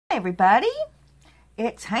Hey everybody,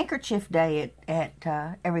 it's handkerchief day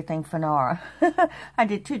at Everything Fanara. I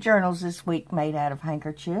did 2 journals this week made out of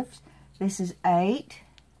handkerchiefs. This is 8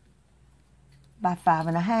 by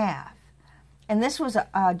 5.5. And this was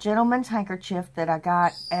a gentleman's handkerchief that I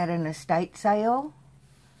got at an estate sale.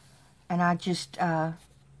 And I just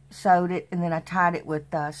sewed it and then I tied it with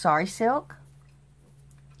sari silk.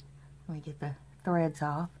 Let me get the threads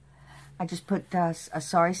off. I just put a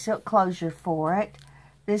sari silk closure for it.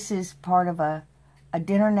 This is part of a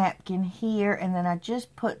dinner napkin here, and then I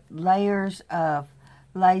just put layers of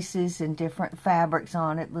laces and different fabrics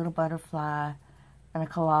on it, little butterfly, and a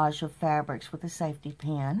collage of fabrics with a safety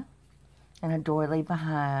pin, and a doily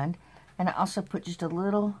behind. And I also put just a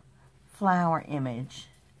little flower image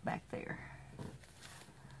back there.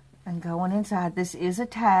 And going inside, this is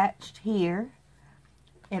attached here.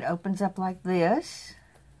 It opens up like this.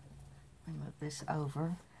 Let me move this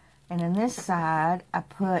over. And on this side, I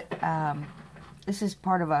put, this is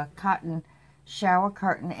part of a cotton shower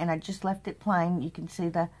curtain, and I just left it plain. You can see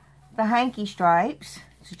the hanky stripes.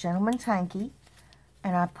 It's a gentleman's hanky.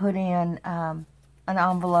 And I put in an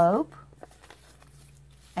envelope.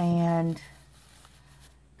 And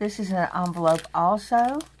this is an envelope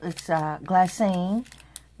also. It's glassine,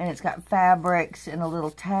 and it's got fabrics and a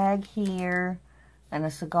little tag here, and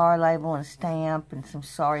a cigar label and a stamp, and some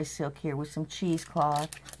sari silk here with some cheesecloth.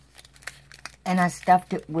 And I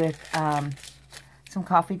stuffed it with some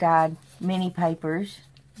coffee-dyed mini papers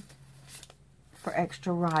for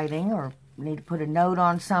extra writing, or need to put a note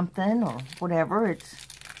on something or whatever. It's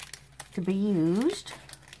to be used.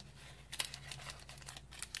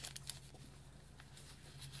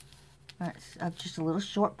 That's just a little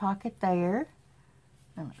short pocket there.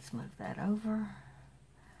 And let's move that over.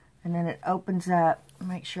 And then it opens up.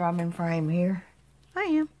 Make sure I'm in frame here. I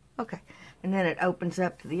am. Okay. And then it opens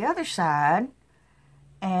up to the other side.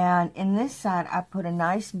 And in this side, I put a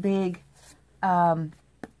nice big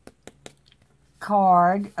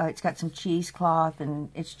card. It's got some cheesecloth, and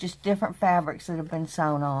it's just different fabrics that have been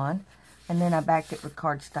sewn on. And then I backed it with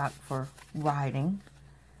cardstock for writing.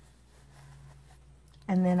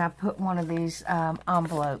 And then I put one of these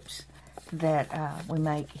envelopes that we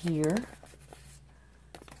make here.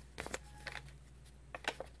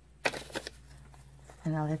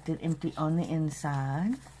 And I left it empty on the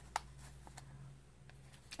inside.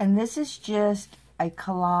 And this is just a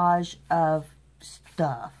collage of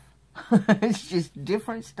stuff. It's just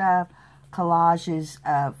different stuff, collages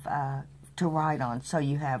of to write on. So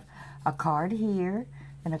you have a card here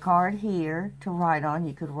and a card here to write on.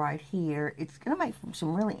 You could write here. It's going to make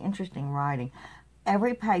some really interesting writing.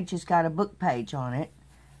 Every page has got a book page on it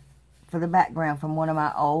for the background from one of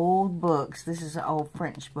my old books. This is an old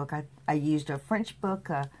French book. I used a French book,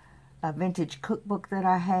 a vintage cookbook that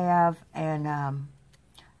I have, and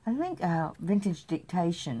I think a vintage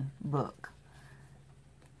dictation book.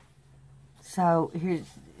 So here's,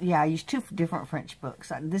 yeah, I used 2 different French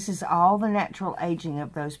books. This is all the natural aging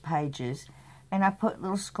of those pages. And I put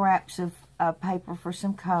little scraps of paper for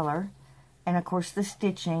some color. And of course the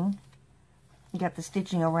stitching. You got the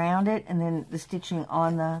stitching around it, and then the stitching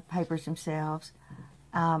on the papers themselves.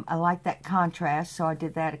 I like that contrast, so I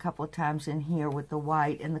did that a couple of times in here with the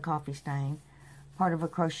white and the coffee stain. Part of a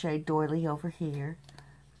crochet doily over here.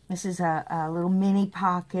 This is a little mini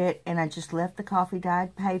pocket, and I just left the coffee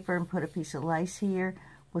dyed paper and put a piece of lace here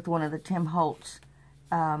with one of the Tim Holtz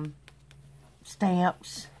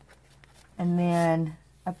stamps. And then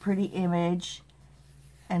a pretty image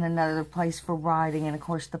and another place for writing, and of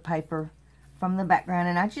course the paper from the background.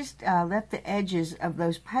 And I just left the edges of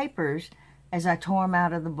those papers as I tore them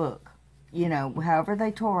out of the book. You know, however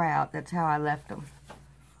they tore out, that's how I left them.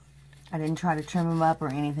 I didn't try to trim them up or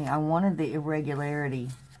anything. I wanted the irregularity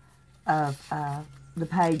of the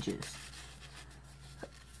pages.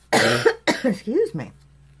 Excuse me.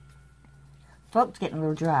 Throat's getting a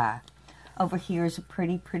little dry. Over here is a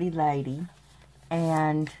pretty, pretty lady.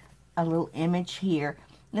 And a little image here.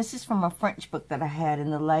 This is from a French book that I had,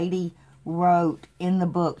 and the lady wrote in the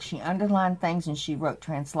book, she underlined things and she wrote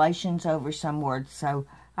translations over some words, so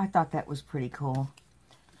I thought that was pretty cool.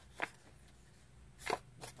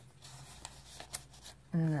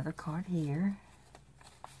 And another card here.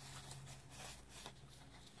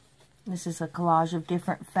 This is a collage of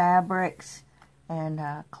different fabrics and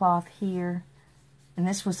cloth here. And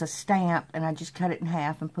this was a stamp, and I just cut it in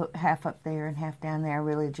half and put half up there and half down there. I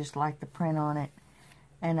really just like the print on it.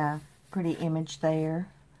 And a pretty image there.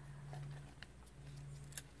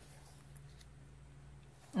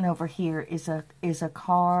 And over here is a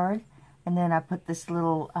card, and then I put this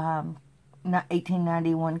little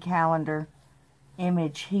 1891 calendar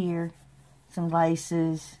image here, some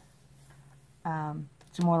laces, some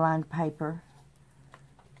more lined paper.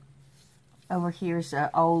 Over here's an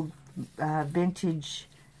old vintage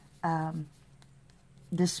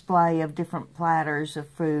display of different platters of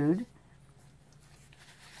food.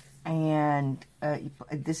 And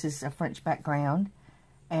this is a French background.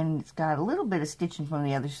 And it's got a little bit of stitching from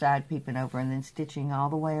the other side peeping over, and then stitching all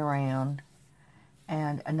the way around.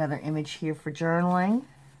 And another image here for journaling.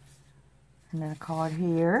 And then a card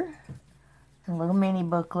here. And a little mini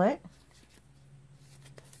booklet.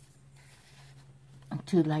 And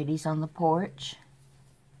two ladies on the porch.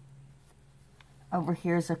 Over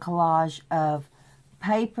here is a collage of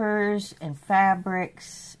papers and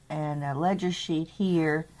fabrics, and a ledger sheet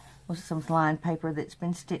here with some lined paper that's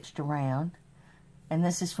been stitched around. And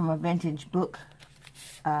this is from a vintage book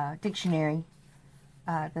dictionary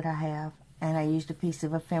that I have. And I used a piece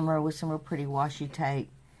of ephemera with some real pretty washi tape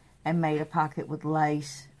and made a pocket with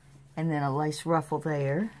lace, and then a lace ruffle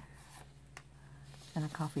there. And a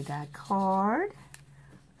coffee dyed card.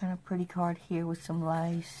 And a pretty card here with some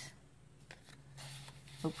lace.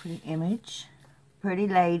 A pretty image. Pretty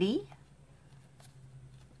lady.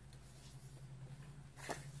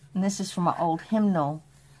 And this is from an old hymnal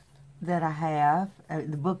that I have.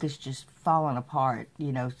 The book is just falling apart,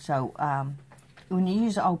 you know, so when you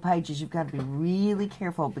use old pages, you've got to be really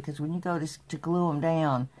careful, because when you go to glue them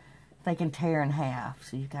down, they can tear in half,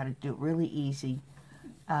 so you've got to do it really easy.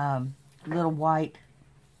 Little white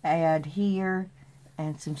ad here,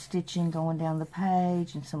 and some stitching going down the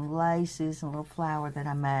page, and some laces, and a little flower that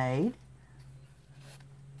I made.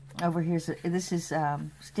 Over here, this is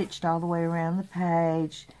stitched all the way around the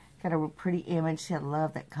page. Got a pretty image. See, I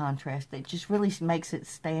love that contrast. It just really makes it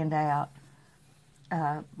stand out.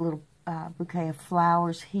 Little bouquet of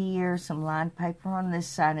flowers here. Some lined paper on this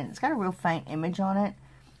side. And it's got a real faint image on it.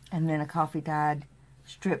 And then a coffee dyed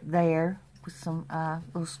strip there with some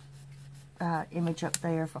little image up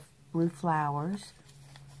there for blue flowers.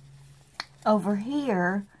 Over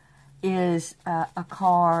here is a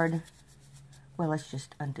card. Well, let's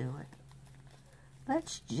just undo it.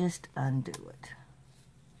 Let's just undo it.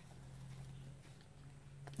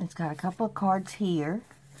 It's got a couple of cards here,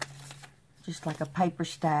 just like a paper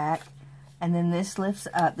stack. And then this lifts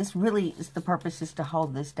up. This really is, the purpose is to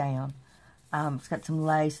hold this down. It's got some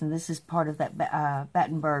lace, and this is part of that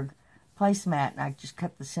Battenberg placemat. And I just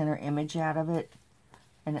cut the center image out of it,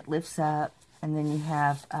 and it lifts up. And then you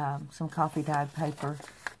have some coffee dyed paper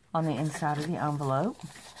on the inside of the envelope.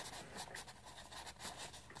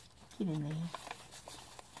 Get in there.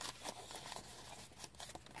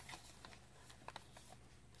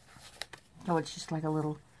 So it's just like a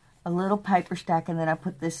little paper stack, and then I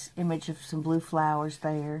put this image of some blue flowers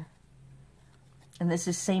there. And this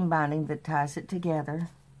is seam binding that ties it together.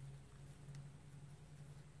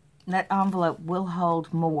 And that envelope will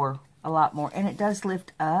hold more, a lot more. And it does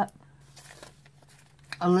lift up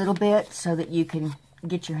a little bit so that you can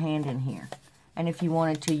get your hand in here. And if you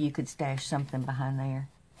wanted to, you could stash something behind there.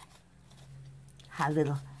 A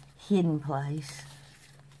little hidden place.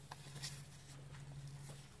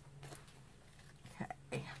 Okay,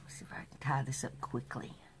 let's see if I can tie this up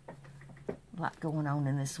quickly. A lot going on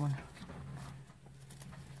in this one.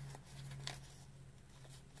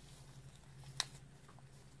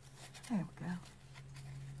 There we go.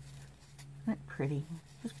 Isn't that pretty?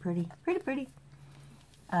 It's pretty. Pretty.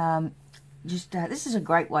 This is a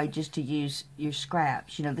great way just to use your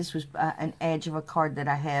scraps. You know, this was an edge of a card that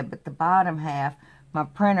I had, but the bottom half, my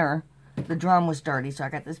printer, the drum was dirty, so I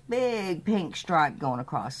got this big pink stripe going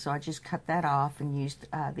across. So I just cut that off and used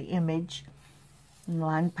the image, and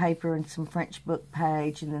lined paper, and some French book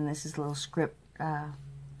page, and then this is a little script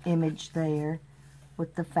image there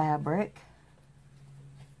with the fabric.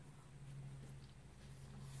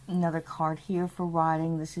 Another card here for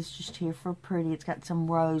writing. This is just here for pretty. It's got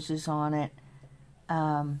some roses on it.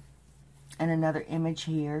 And another image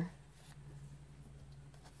here.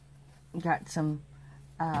 Got some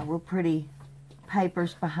real pretty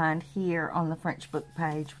papers behind here on the French book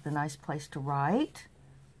page with a nice place to write.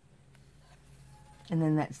 And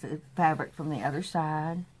then that's the fabric from the other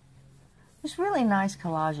side. It's really nice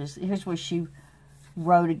collages. Here's where she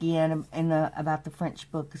wrote again in about the French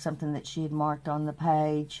book, something that she had marked on the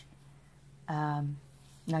page.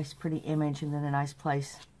 Nice pretty image, and then a nice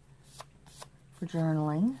place for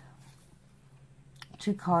journaling.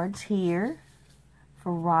 Two cards here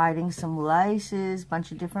for writing, some laces,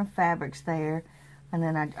 bunch of different fabrics there. And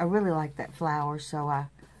then I really like that flower, so I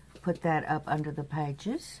put that up under the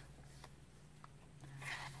pages.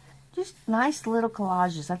 Just nice little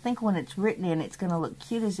collages. I think when it's written in, it's going to look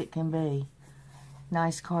cute as it can be.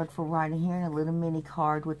 Nice card for writing here, and a little mini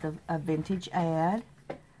card with a vintage ad.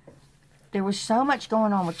 There was so much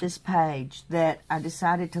going on with this page that I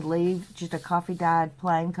decided to leave just a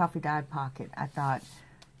plain coffee dyed pocket. I thought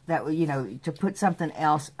that, you know, to put something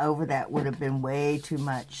else over that would have been way too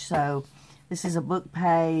much. So this is a book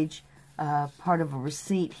page, part of a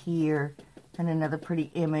receipt here, and another pretty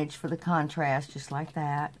image for the contrast, just like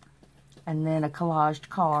that. And then a collaged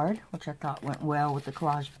card, which I thought went well with the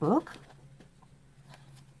collaged book.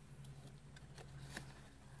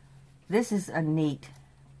 This is a neat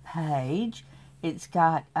page. It's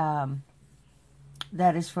got,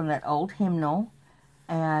 that is from that old hymnal,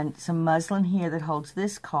 and some muslin here that holds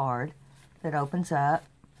this card that opens up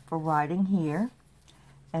for writing here.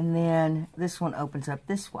 And then this one opens up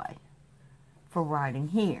this way for writing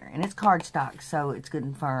here. And it's cardstock, so it's good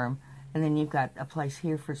and firm. And then you've got a place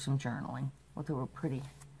here for some journaling with a real pretty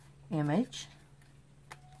image.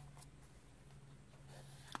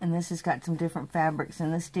 And this has got some different fabrics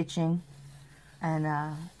in the stitching.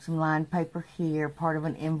 And some lined paper here, part of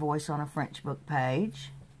an invoice on a French book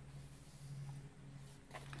page.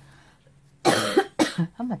 I'm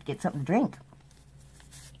about to get something to drink.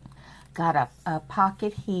 Got a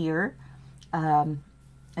pocket here, and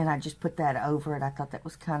I just put that over it. I thought that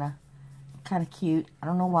was kind of cute. I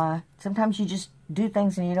don't know why. Sometimes you just do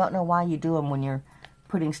things and you don't know why you do them when you're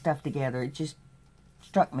putting stuff together. It just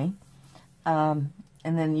struck me. And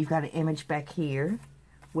then you've got an image back here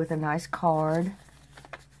with a nice card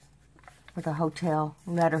with a hotel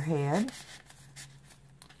letterhead.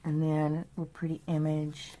 And then a pretty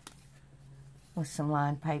image with some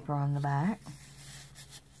lined paper on the back.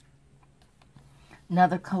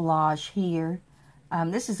 Another collage here.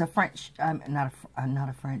 This is a French, a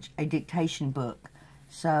dictation book.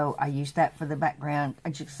 So I used that for the background.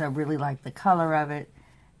 I really like the color of it.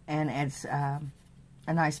 And adds a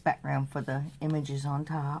nice background for the images on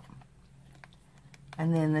top.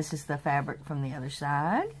 And then this is the fabric from the other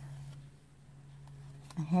side.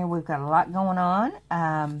 And here we've got a lot going on.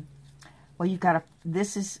 Well, you've got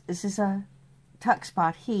this is a tuck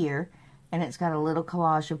spot here, and it's got a little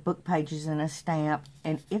collage of book pages and a stamp,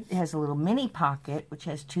 and it has a little mini pocket which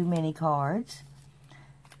has 2 mini cards,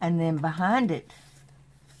 and then behind it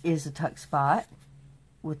is a tuck spot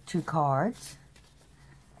with 2 cards,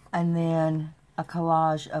 and then a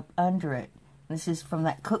collage up under it. This is from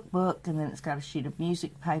that cookbook, and then it's got a sheet of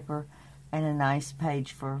music paper and a nice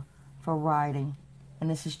page for writing. And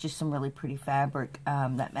this is just some really pretty fabric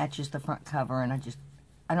that matches the front cover, and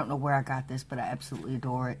I don't know where I got this, but I absolutely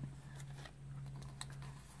adore it.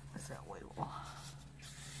 So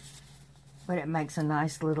but it makes a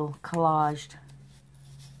nice little collaged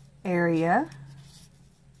area.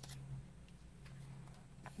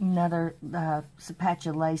 Another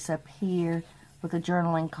Sapatcha lace up here with a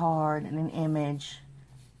journaling card and an image.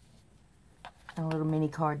 And a little mini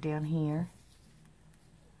card down here.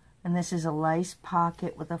 And this is a lace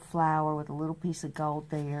pocket with a flower with a little piece of gold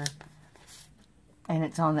there. And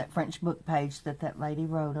it's on that French book page that lady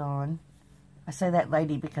wrote on. I say that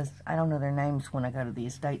lady because I don't know their names when I go to the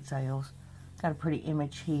estate sales. Got a pretty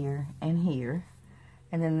image here and here.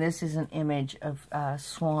 And then this is an image of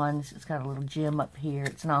swans. It's got a little gem up here.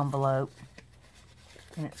 It's an envelope.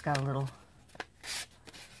 And it's got a little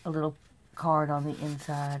card on the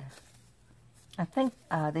inside. I think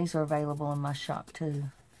these are available in my shop too.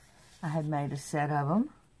 I had made a set of them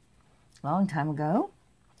a long time ago.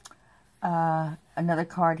 Another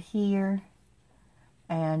card here,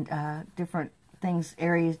 and different things,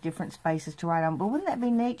 areas, different spaces to write on. But wouldn't that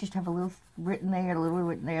be neat? Just have a little written there, a little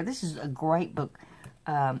written there. This is a great book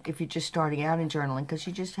if you're just starting out in journaling, because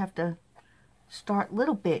you just have to start a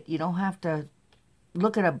little bit. You don't have to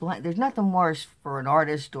look at a blank. There's nothing worse for an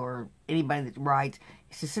artist or anybody that writes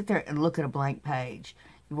is to sit there and look at a blank page.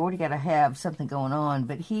 You've already got to have something going on.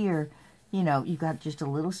 But here, you know, you've got just a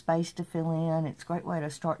little space to fill in. It's a great way to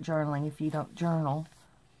start journaling if you don't journal.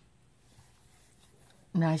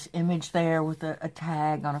 Nice image there with a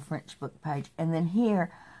tag on a French book page. And then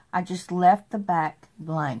here, I just left the back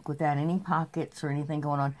blank without any pockets or anything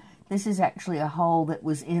going on. This is actually a hole that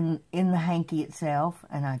was in the hanky itself,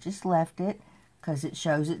 and I just left it because it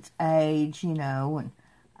shows its age, you know. And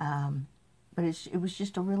but it was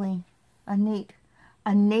just a really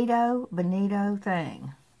neato bonito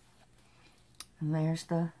thing. And there's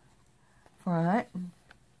the front.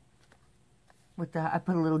 With I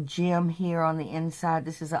put a little gem here on the inside.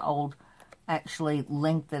 This is an old, actually,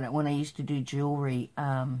 link that when I used to do jewelry,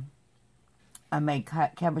 I made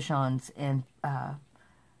cabochons and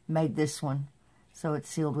made this one. So it's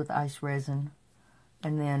sealed with ice resin.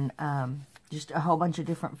 And then just a whole bunch of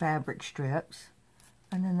different fabric strips.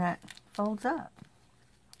 And then that folds up.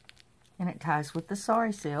 And it ties with the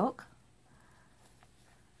sari silk.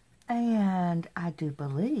 And I do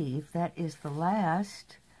believe that is the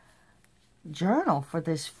last journal for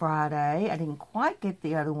this Friday. I didn't quite get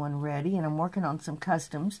the other one ready, and I'm working on some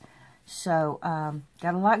customs. So,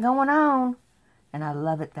 got a lot going on, and I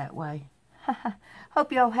love it that way.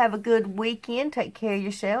 Hope y'all have a good weekend. Take care of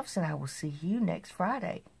yourselves, and I will see you next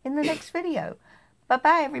Friday in the next video.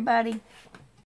 Bye-bye, everybody.